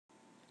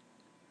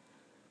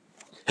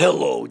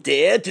Hello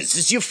there, this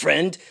is your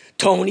friend,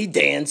 Tony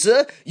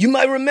Danza. You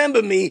might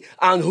remember me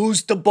on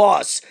Who's the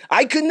Boss.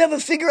 I could never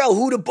figure out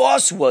who the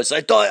boss was.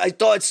 I thought,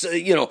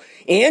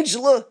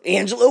 Angela.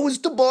 Angela was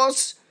the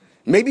boss.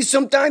 Maybe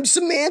sometimes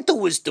Samantha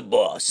was the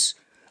boss.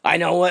 I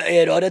know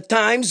at other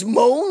times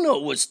Mona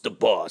was the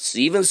boss.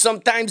 Even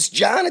sometimes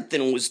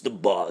Jonathan was the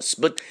boss.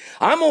 But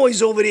I'm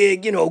always over there,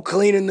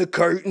 cleaning the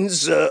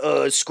curtains,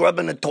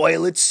 scrubbing the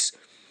toilets,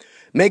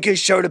 making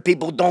sure the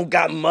people don't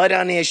got mud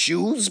on their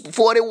shoes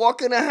before they walk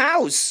in the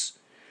house.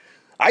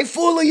 I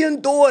fully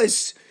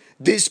endorse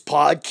this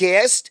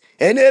podcast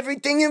and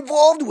everything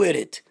involved with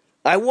it.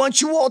 I want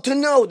you all to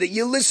know that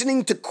you're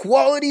listening to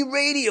quality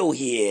radio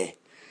here.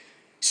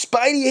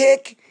 Spidey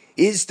Heck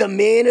is the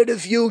man of the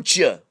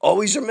future.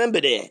 Always remember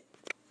that.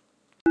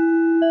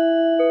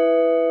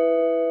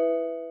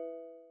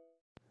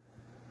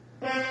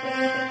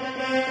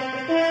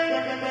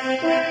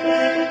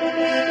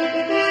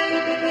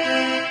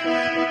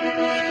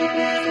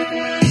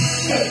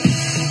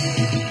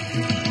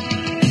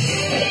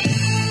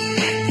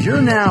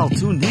 You're now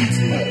tuned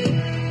into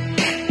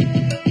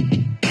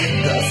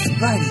the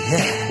Spidey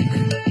Heck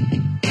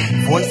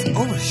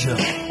voiceover show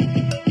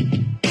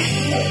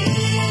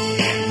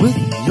with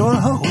your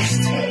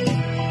host,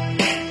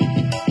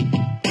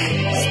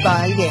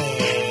 Spidey.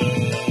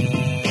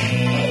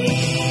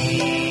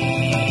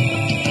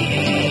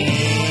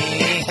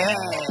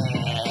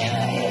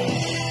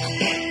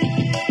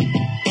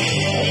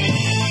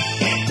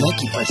 Thank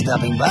you for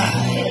stopping by.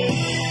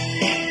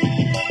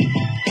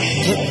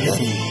 Get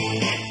ready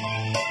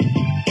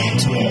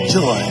to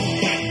enjoy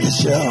the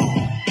show.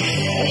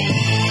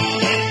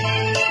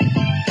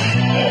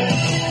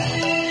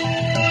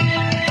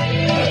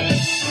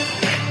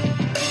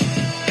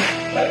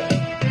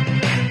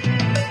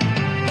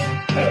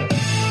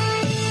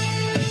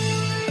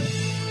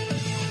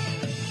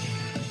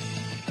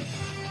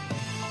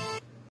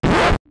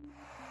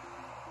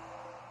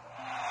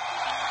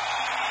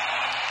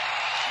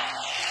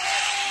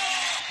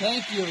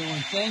 Thank you,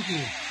 everyone. Thank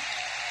you.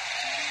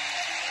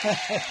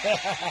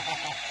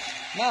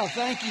 No,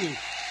 thank you.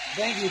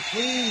 Thank you.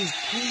 Please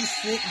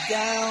sit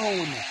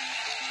down.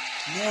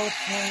 No,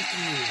 thank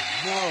you.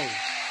 No.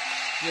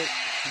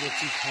 You're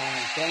too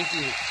kind. Thank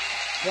you.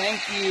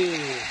 Thank you.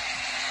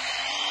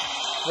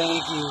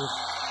 Thank you.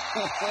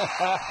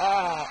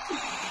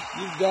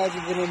 You guys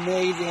have been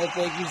amazing. I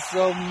thank you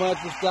so much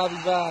for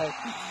stopping by.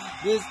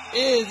 This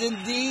is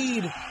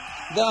indeed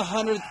the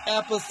 100th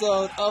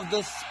episode of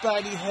the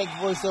Spidey Heck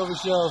voiceover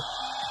show.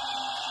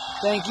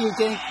 Thank you.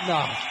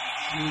 No.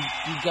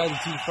 You guys are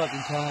too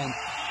fucking kind.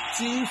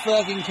 Too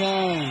fucking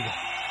kind.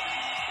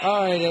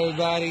 Alright,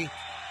 everybody.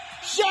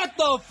 Shut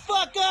the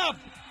fuck up!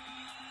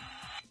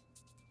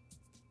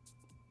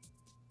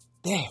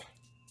 There.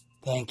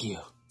 Thank you.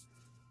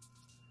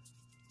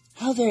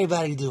 How's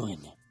everybody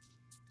doing?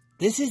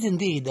 This is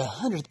indeed the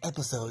 100th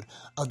episode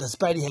of the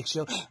Spidey Heck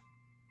show.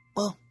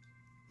 Well,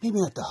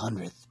 maybe not the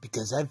 100th,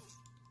 because I've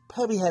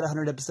probably had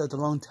 100 episodes a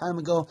long time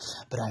ago,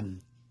 but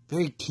I'm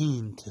very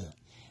keen to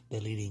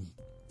deleting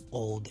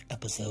old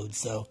episodes,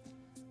 so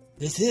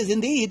this is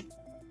indeed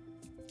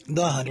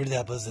the 100th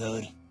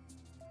episode.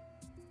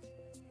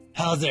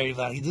 How's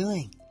everybody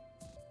doing?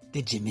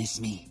 Did you miss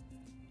me?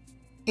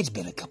 It's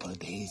been a couple of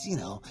days,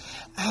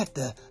 I have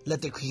to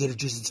let the creative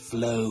juices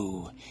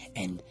flow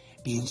and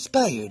be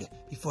inspired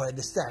before I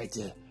decide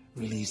to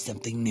release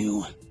something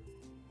new.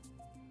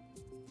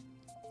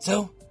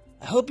 So,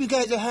 I hope you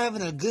guys are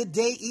having a good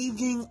day,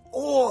 evening,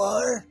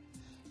 or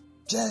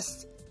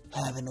just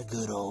having a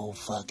good old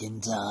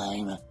fucking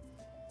time.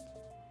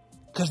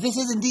 Because this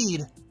is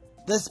indeed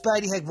the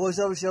Spidey Heck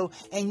voiceover show,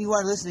 and you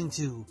are listening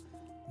to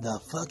the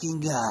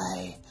fucking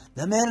guy,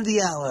 the man of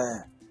the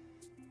hour,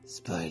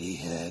 Spidey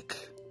Heck.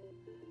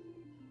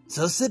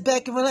 So sit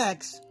back and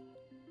relax,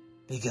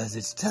 because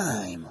it's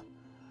time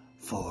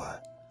for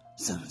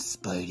some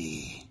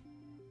Spidey.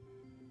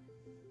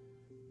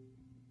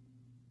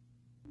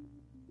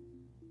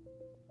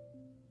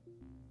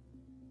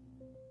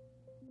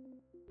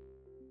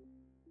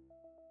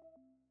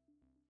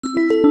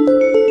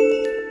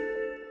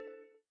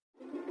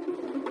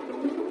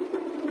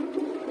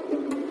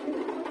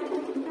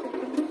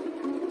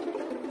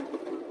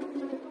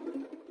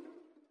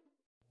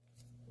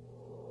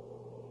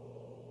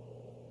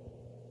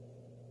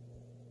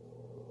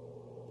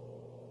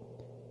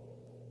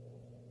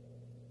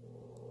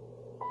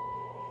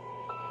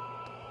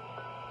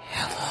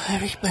 Hello,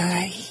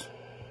 everybody.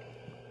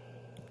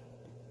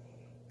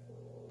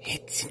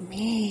 It's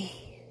me,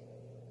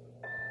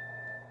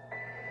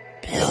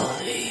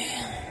 Billy.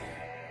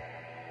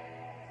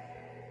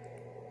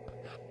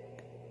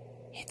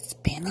 It's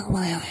been a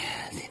while,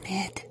 hasn't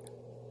it?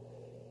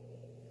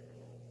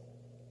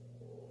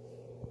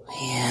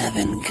 We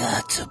haven't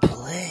got to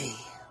play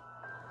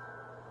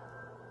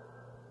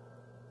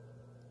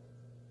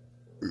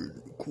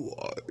in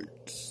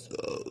quite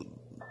some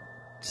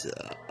time.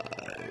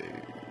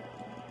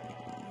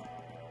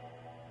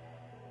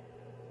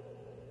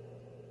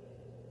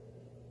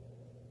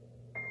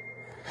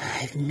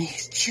 I've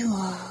missed you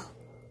all.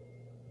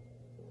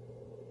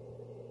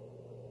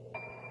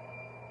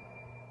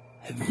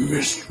 of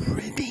mist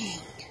ripping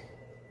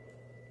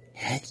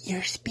at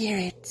your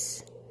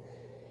spirits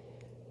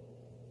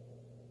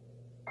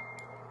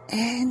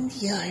and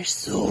your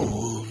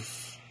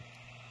souls.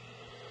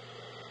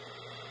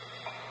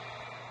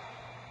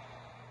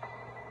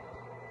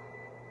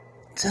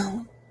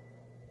 Don't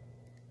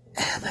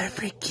ever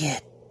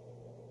forget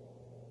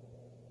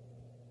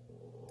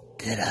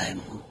that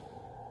I'm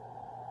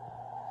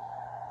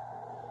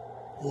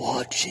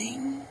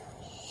watching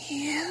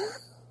you.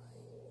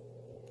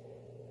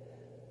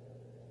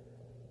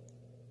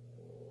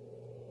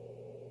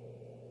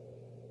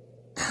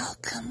 I'll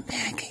come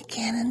back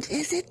again and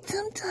visit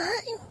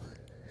sometime.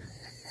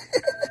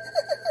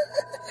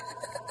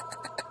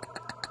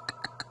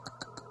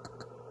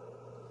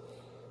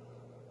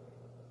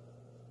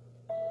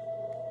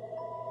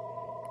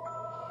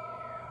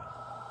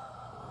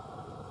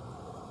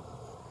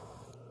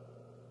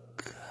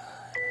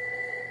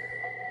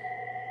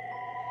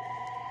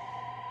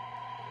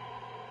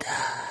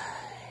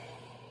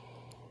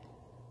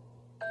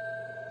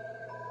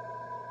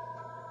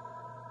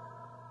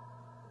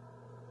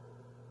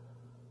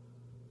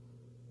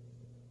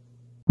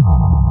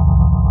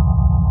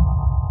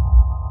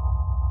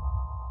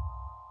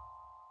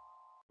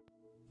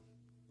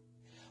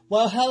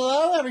 Well,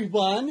 hello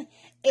everyone.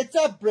 It's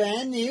a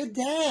brand new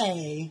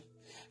day.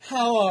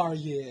 How are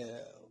you?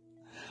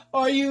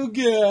 Are you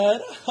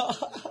good?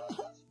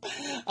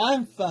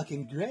 I'm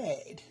fucking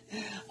great.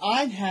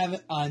 I'm having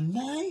a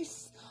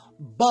nice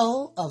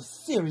bowl of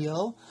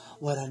cereal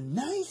with a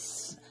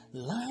nice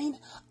line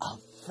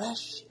of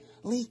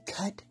freshly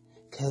cut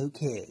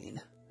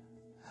cocaine.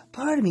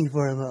 Pardon me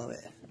for a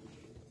moment.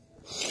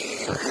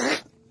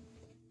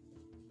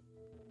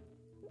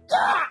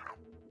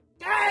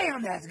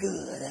 Damn, that's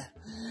good.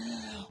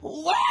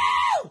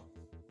 Wow!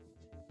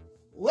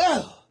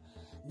 Well,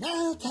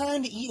 now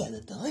time to eat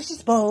a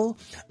delicious bowl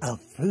of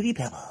Fruity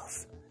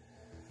Pebbles.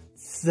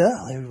 So,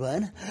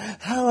 everyone,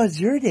 how is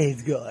your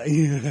days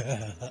going?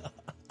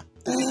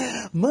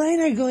 Mine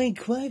are going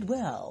quite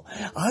well.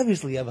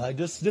 Obviously, I've had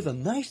just a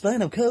nice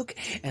line of Coke,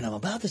 and I'm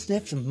about to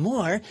sniff some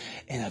more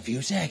in a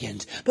few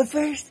seconds. But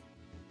first,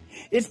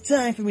 it's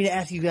time for me to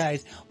ask you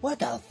guys, what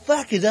the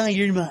fuck is on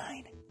your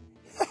mind?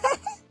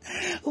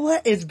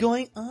 What is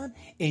going on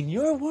in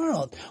your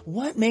world?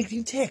 What makes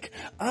you tick?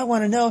 I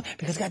want to know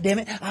because,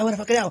 goddammit, I want to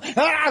fucking know.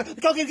 Ah!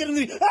 The cocaine's getting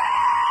me.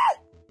 Ah!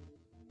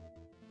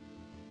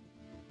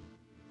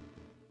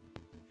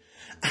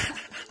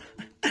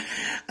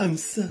 I'm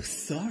so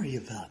sorry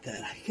about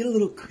that. I get a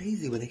little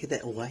crazy when I get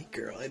that white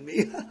girl in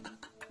me.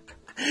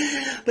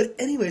 But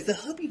anyways, I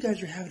hope you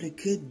guys are having a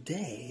good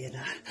day. And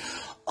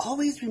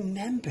always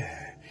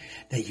remember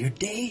that your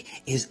day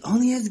is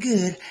only as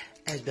good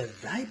as the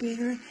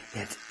vibrator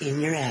that's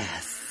in your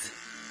ass.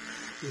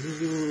 Ooh,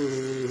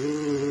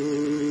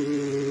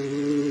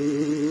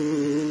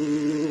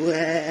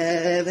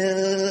 have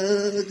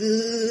a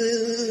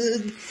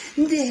good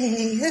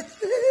day.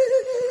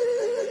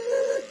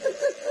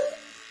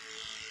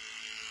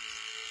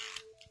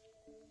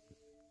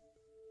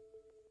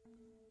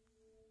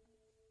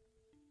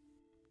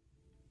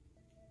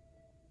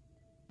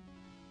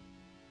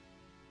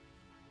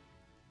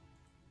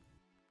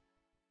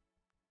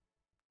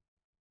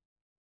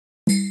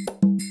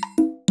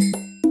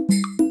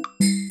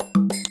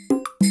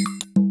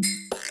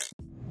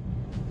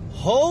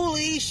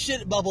 Holy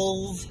shit,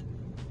 Bubbles.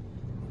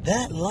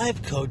 That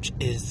life coach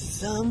is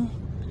some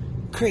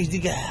crazy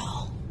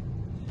gal.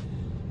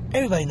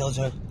 Everybody knows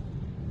a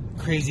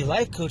crazy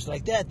life coach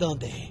like that, don't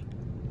they?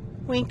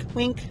 Wink,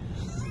 wink.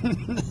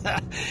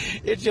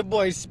 It's your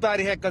boy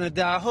Spidey Heck on the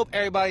dial. I hope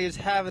everybody is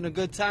having a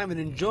good time and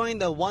enjoying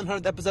the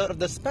 100th episode of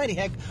the Spidey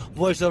Heck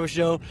voiceover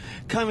show,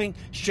 coming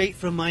straight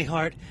from my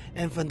heart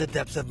and from the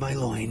depths of my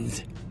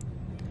loins,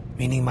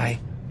 meaning my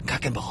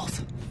cock and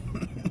balls.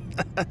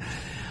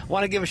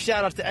 Want to give a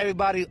shout out to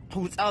everybody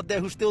who's out there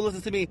who still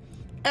listens to me.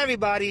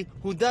 Everybody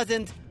who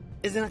isn't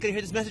not going to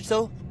hear this message,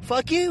 so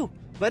fuck you.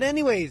 But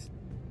anyways,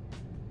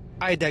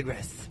 I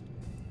digress.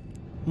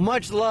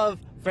 Much love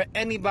for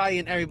anybody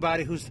and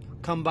everybody who's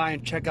come by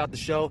and check out the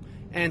show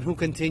and who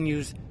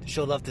continues to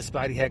show love to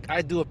Spidey Heck.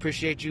 I do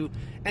appreciate you.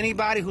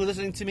 Anybody who's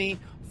listening to me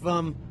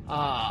from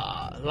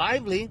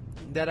Lively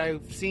that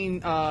I've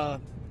seen on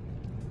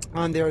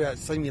there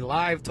that's seeing me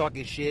live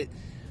talking shit,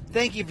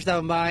 thank you for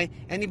stopping by.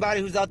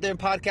 Anybody who's out there in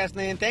podcast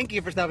land, thank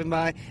you for stopping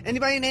by.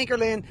 Anybody in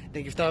Anchorland,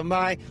 thank you for stopping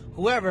by.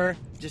 Whoever,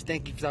 just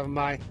thank you for stopping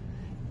by.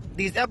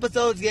 These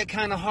episodes get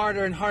kind of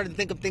harder and harder to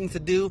think of things to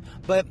do,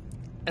 but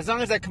as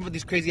long as I come with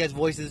these crazy ass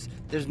voices,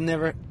 there's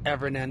never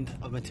ever an end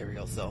of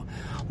material. So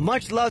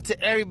much love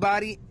to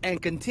everybody and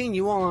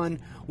continue on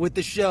with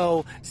the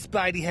show,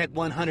 Spidey Heck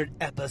 100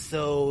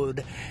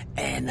 episode.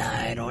 And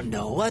I don't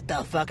know what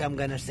the fuck I'm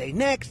gonna say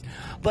next,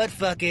 but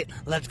fuck it,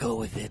 let's go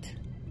with it.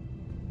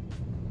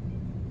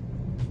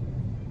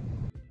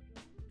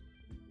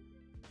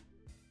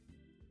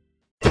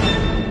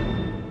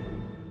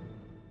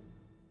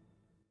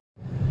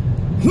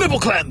 Nipple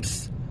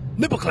clamps!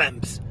 Nipple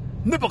clamps!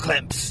 Nipple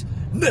clamps!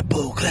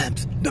 Nipple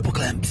clamps, nipple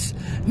clamps,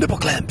 nipple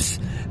clamps,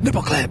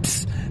 nipple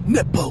clamps,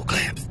 nipple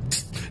clamps.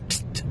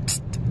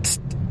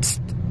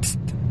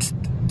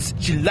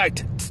 She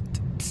liked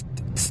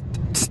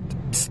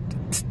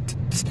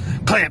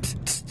clamps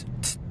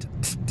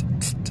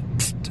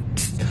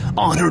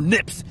on her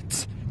nips.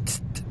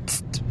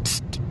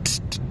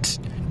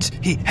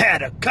 He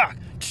had a cock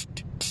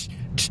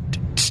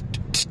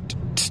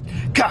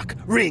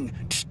ring.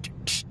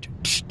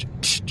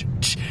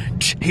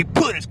 He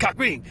put his cock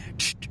ring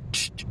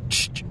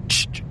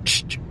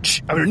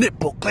on her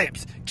nipple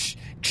clamps.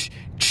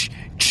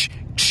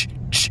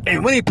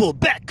 And when he pulled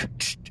back,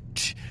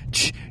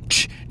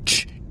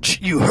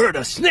 you heard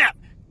a snap.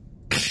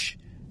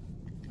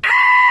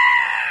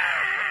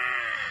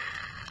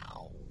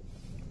 Ow.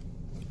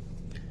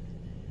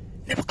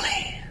 Nipple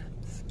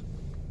clamps.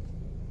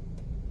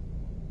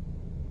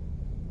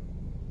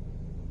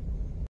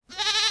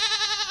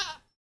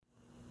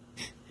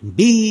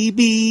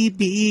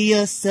 Be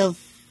yourself.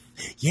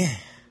 Yeah.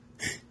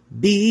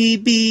 Be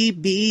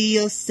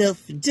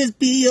yourself. Just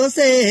be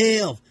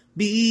yourself.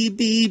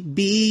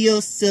 Be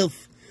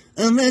yourself.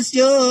 Unless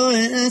you're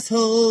an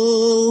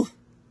asshole,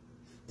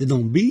 then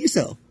don't be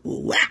yourself.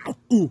 Wow.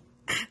 Ooh,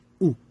 ah,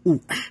 ooh,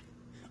 ooh, ah,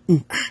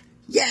 ooh, ah,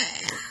 yeah.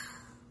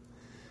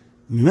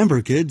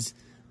 Remember, kids,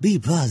 be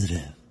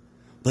positive,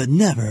 but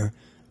never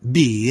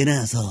be an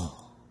asshole.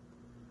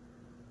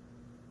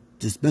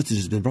 This message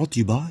has been brought to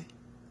you by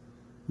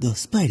the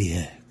Spidey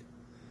Egg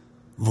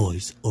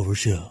Voice Over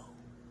Show.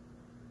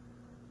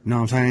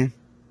 Know what I'm saying?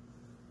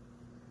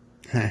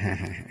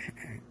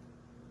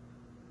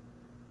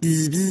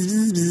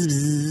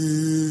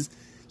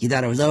 You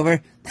thought it was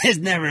over? It's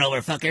never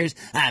over, fuckers.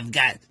 I've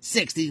got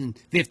 16,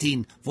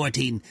 15,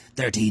 14,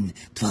 13,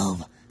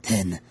 12,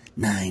 10,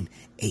 9,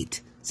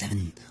 8,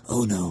 7.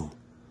 Oh no.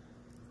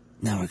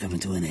 Now we're coming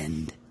to an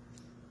end.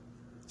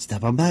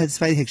 Stop on by the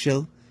Spidey Hicks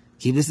Show.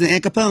 Keep listening to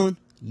Al Capone.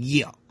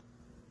 Yeah.